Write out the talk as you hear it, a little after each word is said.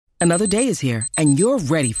Another day is here, and you're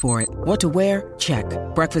ready for it. What to wear? Check.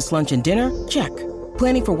 Breakfast, lunch, and dinner? Check.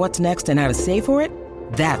 Planning for what's next and how to save for it?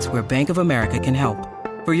 That's where Bank of America can help.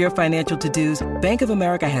 For your financial to-dos, Bank of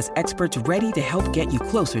America has experts ready to help get you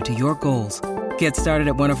closer to your goals. Get started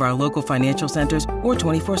at one of our local financial centers or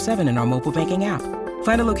 24/7 in our mobile banking app.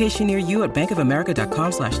 Find a location near you at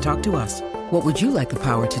bankofamerica.com/talktous. What would you like the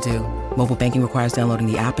power to do? Mobile banking requires downloading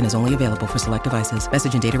the app and is only available for select devices.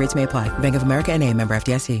 Message and data rates may apply. Bank of America N.A., member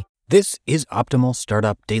FDIC. This is Optimal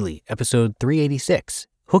Startup Daily, episode 386,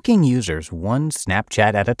 Hooking Users One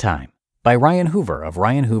Snapchat at a Time, by Ryan Hoover of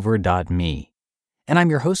ryanhoover.me. And I'm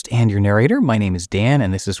your host and your narrator. My name is Dan,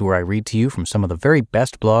 and this is where I read to you from some of the very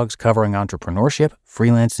best blogs covering entrepreneurship,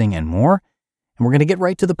 freelancing, and more. And we're going to get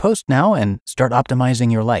right to the post now and start optimizing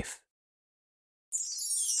your life.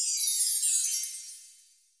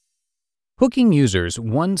 Hooking Users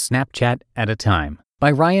One Snapchat at a Time, by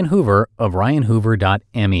Ryan Hoover of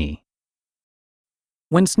ryanhoover.me.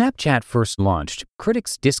 When Snapchat first launched,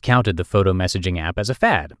 critics discounted the photo messaging app as a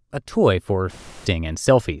fad, a toy for texting and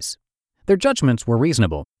selfies. Their judgments were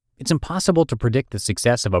reasonable. It's impossible to predict the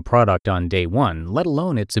success of a product on day one, let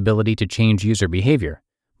alone its ability to change user behavior.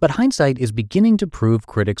 But hindsight is beginning to prove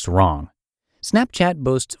critics wrong. Snapchat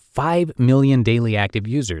boasts 5 million daily active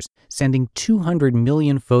users, sending 200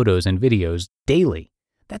 million photos and videos daily.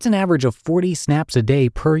 That's an average of 40 snaps a day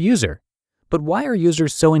per user. But why are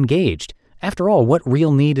users so engaged? After all, what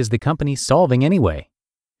real need is the company solving anyway?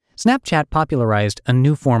 Snapchat popularized a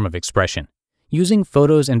new form of expression, using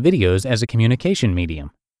photos and videos as a communication medium.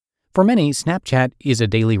 For many, Snapchat is a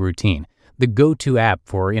daily routine, the go-to app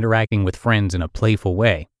for interacting with friends in a playful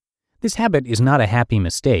way. This habit is not a happy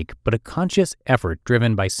mistake, but a conscious effort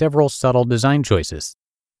driven by several subtle design choices.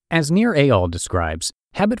 As Nir Eyal describes,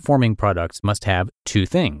 habit-forming products must have two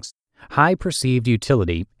things: high perceived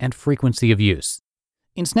utility and frequency of use.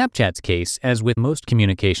 In Snapchat's case, as with most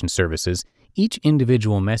communication services, each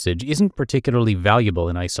individual message isn't particularly valuable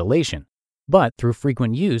in isolation. But through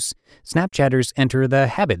frequent use, Snapchatters enter the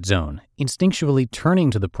habit zone, instinctually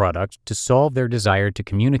turning to the product to solve their desire to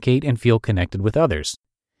communicate and feel connected with others.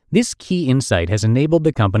 This key insight has enabled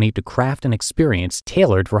the company to craft an experience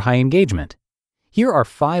tailored for high engagement. Here are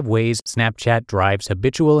 5 ways Snapchat drives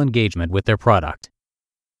habitual engagement with their product.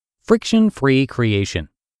 Friction-free creation.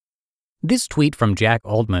 This tweet from Jack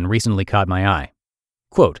Altman recently caught my eye.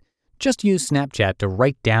 Quote, "Just use Snapchat to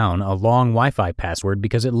write down a long Wi-Fi password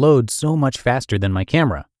because it loads so much faster than my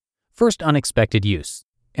camera. First unexpected use."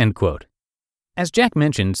 End quote. As Jack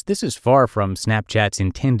mentions, this is far from Snapchat's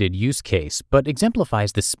intended use case, but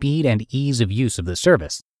exemplifies the speed and ease of use of the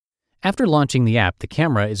service. After launching the app, the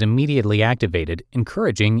camera is immediately activated,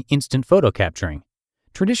 encouraging instant photo capturing.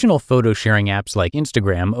 Traditional photo sharing apps like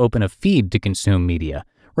Instagram open a feed to consume media,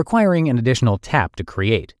 requiring an additional tap to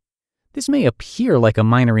create. This may appear like a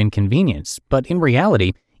minor inconvenience, but in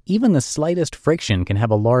reality, even the slightest friction can have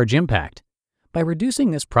a large impact. By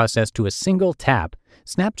reducing this process to a single tap,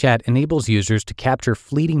 Snapchat enables users to capture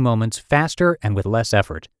fleeting moments faster and with less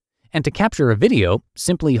effort. And to capture a video,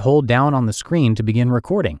 simply hold down on the screen to begin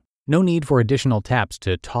recording. No need for additional taps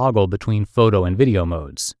to toggle between photo and video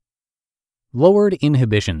modes. Lowered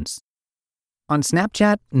inhibitions. On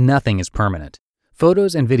Snapchat, nothing is permanent.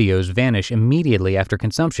 Photos and videos vanish immediately after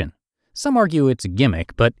consumption. Some argue it's a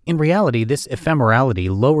gimmick, but in reality, this ephemerality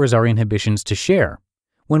lowers our inhibitions to share.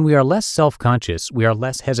 When we are less self-conscious, we are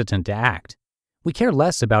less hesitant to act. We care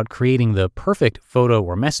less about creating the perfect photo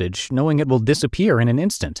or message, knowing it will disappear in an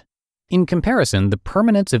instant. In comparison, the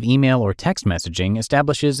permanence of email or text messaging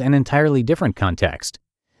establishes an entirely different context.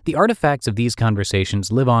 The artifacts of these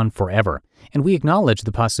conversations live on forever, and we acknowledge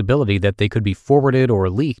the possibility that they could be forwarded or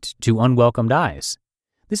leaked to unwelcomed eyes.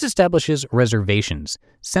 This establishes reservations,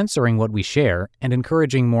 censoring what we share and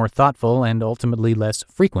encouraging more thoughtful and ultimately less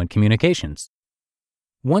frequent communications.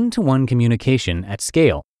 One-to-one communication at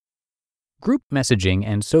scale. Group messaging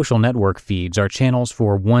and social network feeds are channels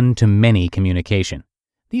for one-to-many communication.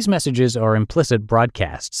 These messages are implicit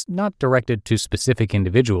broadcasts, not directed to specific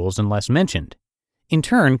individuals unless mentioned. In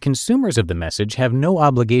turn, consumers of the message have no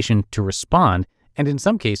obligation to respond and in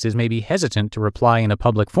some cases may be hesitant to reply in a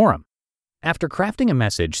public forum. After crafting a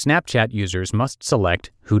message, Snapchat users must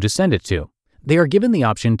select who to send it to. They are given the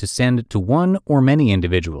option to send to one or many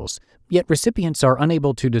individuals, yet recipients are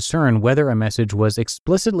unable to discern whether a message was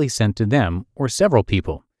explicitly sent to them or several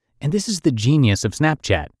people. And this is the genius of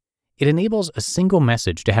Snapchat. It enables a single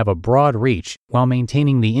message to have a broad reach while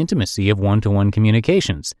maintaining the intimacy of one-to-one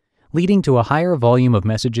communications, leading to a higher volume of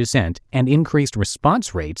messages sent and increased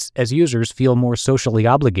response rates as users feel more socially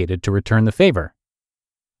obligated to return the favor.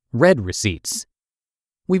 Read receipts.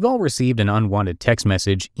 We've all received an unwanted text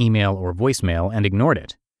message, email, or voicemail and ignored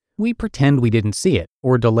it. We pretend we didn't see it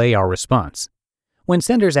or delay our response. When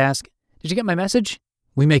senders ask, "Did you get my message?"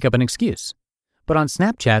 we make up an excuse. But on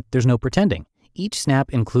Snapchat, there's no pretending. Each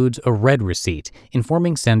snap includes a read receipt,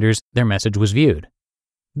 informing senders their message was viewed.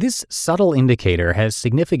 This subtle indicator has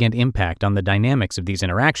significant impact on the dynamics of these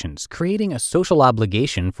interactions, creating a social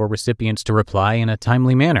obligation for recipients to reply in a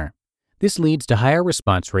timely manner. This leads to higher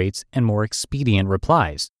response rates and more expedient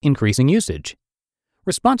replies, increasing usage.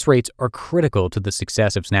 Response rates are critical to the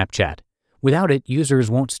success of Snapchat. Without it,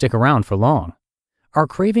 users won't stick around for long. Our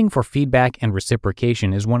craving for feedback and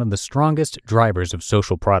reciprocation is one of the strongest drivers of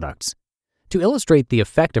social products. To illustrate the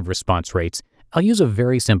effect of response rates, I'll use a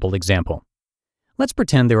very simple example. Let's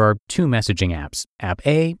pretend there are two messaging apps, App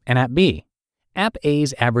A and App B. App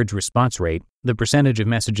A's average response rate, the percentage of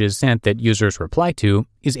messages sent that users reply to,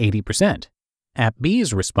 is 80%. App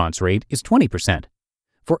B's response rate is 20%.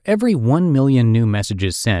 For every 1 million new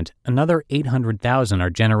messages sent, another 800,000 are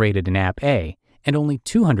generated in App A and only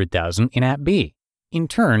 200,000 in App B. In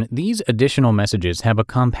turn, these additional messages have a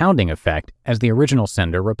compounding effect as the original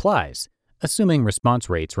sender replies, assuming response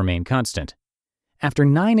rates remain constant. After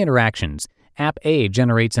 9 interactions, App A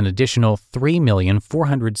generates an additional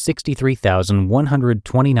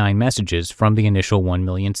 3,463,129 messages from the initial 1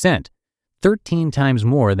 million sent, 13 times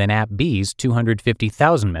more than App B's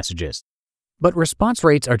 250,000 messages. But response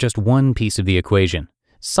rates are just one piece of the equation.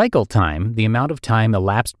 Cycle time, the amount of time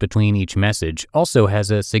elapsed between each message, also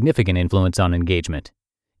has a significant influence on engagement.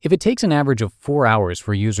 If it takes an average of 4 hours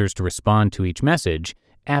for users to respond to each message,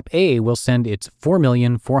 App A will send its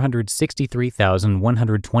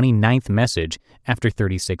 4,463,129th message after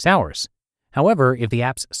 36 hours. However, if the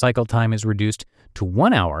app's cycle time is reduced to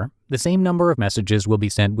 1 hour, the same number of messages will be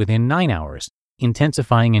sent within 9 hours,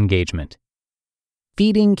 intensifying engagement.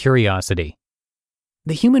 Feeding curiosity.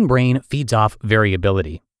 The human brain feeds off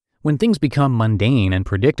variability. When things become mundane and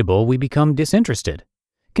predictable, we become disinterested.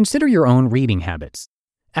 Consider your own reading habits.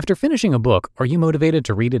 After finishing a book, are you motivated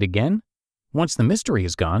to read it again? Once the mystery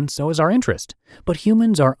is gone, so is our interest. But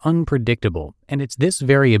humans are unpredictable, and it's this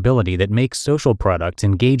variability that makes social products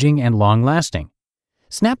engaging and long-lasting.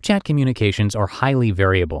 Snapchat communications are highly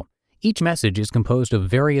variable. Each message is composed of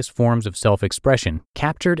various forms of self-expression,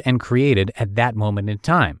 captured and created at that moment in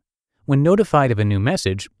time. When notified of a new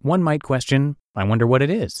message, one might question, I wonder what it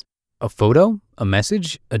is. A photo? A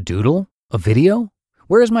message? A doodle? A video?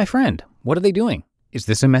 Where is my friend? What are they doing? Is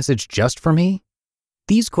this a message just for me?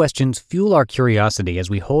 These questions fuel our curiosity as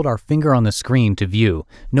we hold our finger on the screen to view,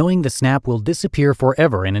 knowing the snap will disappear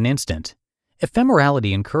forever in an instant.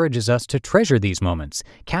 Ephemerality encourages us to treasure these moments,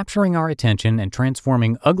 capturing our attention and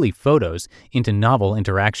transforming ugly photos into novel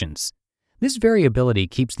interactions. This variability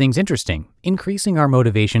keeps things interesting, increasing our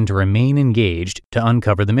motivation to remain engaged to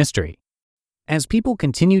uncover the mystery. As people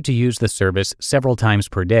continue to use the service several times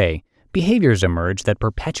per day, behaviors emerge that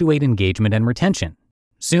perpetuate engagement and retention.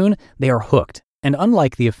 Soon, they are hooked. And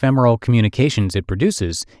unlike the ephemeral communications it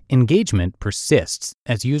produces, engagement persists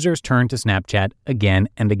as users turn to Snapchat again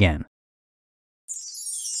and again.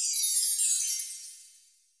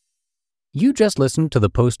 You just listened to the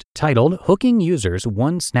post titled Hooking Users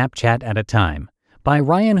One Snapchat at a Time by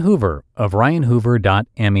Ryan Hoover of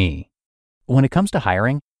ryanhoover.me. When it comes to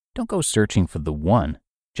hiring, don't go searching for the one.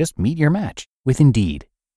 Just meet your match with Indeed.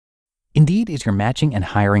 Indeed is your matching and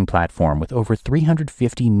hiring platform with over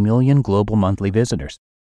 350 million global monthly visitors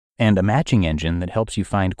and a matching engine that helps you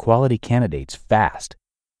find quality candidates fast.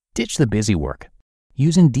 Ditch the busy work.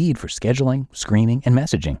 Use Indeed for scheduling, screening, and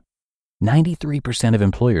messaging. 93% of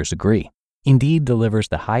employers agree. Indeed delivers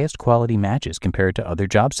the highest quality matches compared to other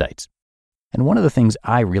job sites. And one of the things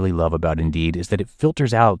I really love about Indeed is that it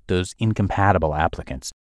filters out those incompatible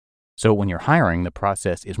applicants. So when you're hiring, the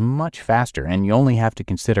process is much faster and you only have to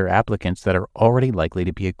consider applicants that are already likely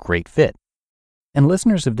to be a great fit. And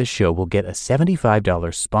listeners of this show will get a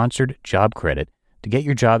 $75 sponsored job credit to get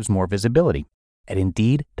your jobs more visibility at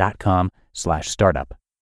Indeed.com/startup.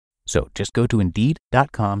 So just go to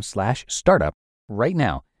Indeed.com/startup right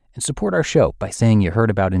now and support our show by saying you heard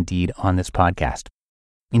about Indeed on this podcast.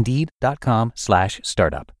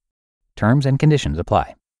 Indeed.com/startup. Terms and conditions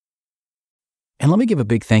apply. And let me give a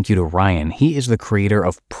big thank you to Ryan. He is the creator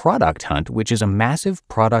of Product Hunt, which is a massive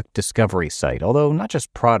product discovery site, although not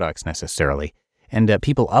just products necessarily. And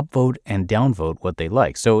people upvote and downvote what they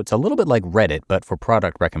like. So it's a little bit like Reddit, but for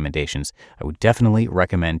product recommendations. I would definitely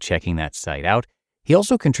recommend checking that site out. He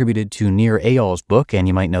also contributed to Nir Eyal's book, and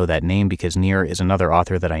you might know that name because Nir is another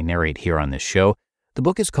author that I narrate here on this show. The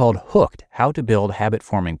book is called Hooked: How to Build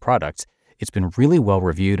Habit-Forming Products. It's been really well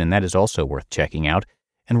reviewed, and that is also worth checking out.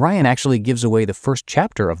 And Ryan actually gives away the first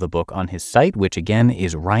chapter of the book on his site, which again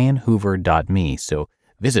is ryanhoover.me. So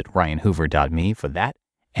visit ryanhoover.me for that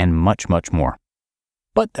and much, much more.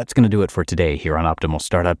 But that's going to do it for today here on Optimal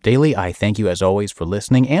Startup Daily. I thank you as always for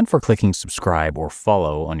listening and for clicking subscribe or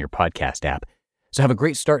follow on your podcast app. So have a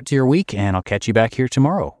great start to your week, and I'll catch you back here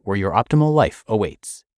tomorrow where your optimal life awaits.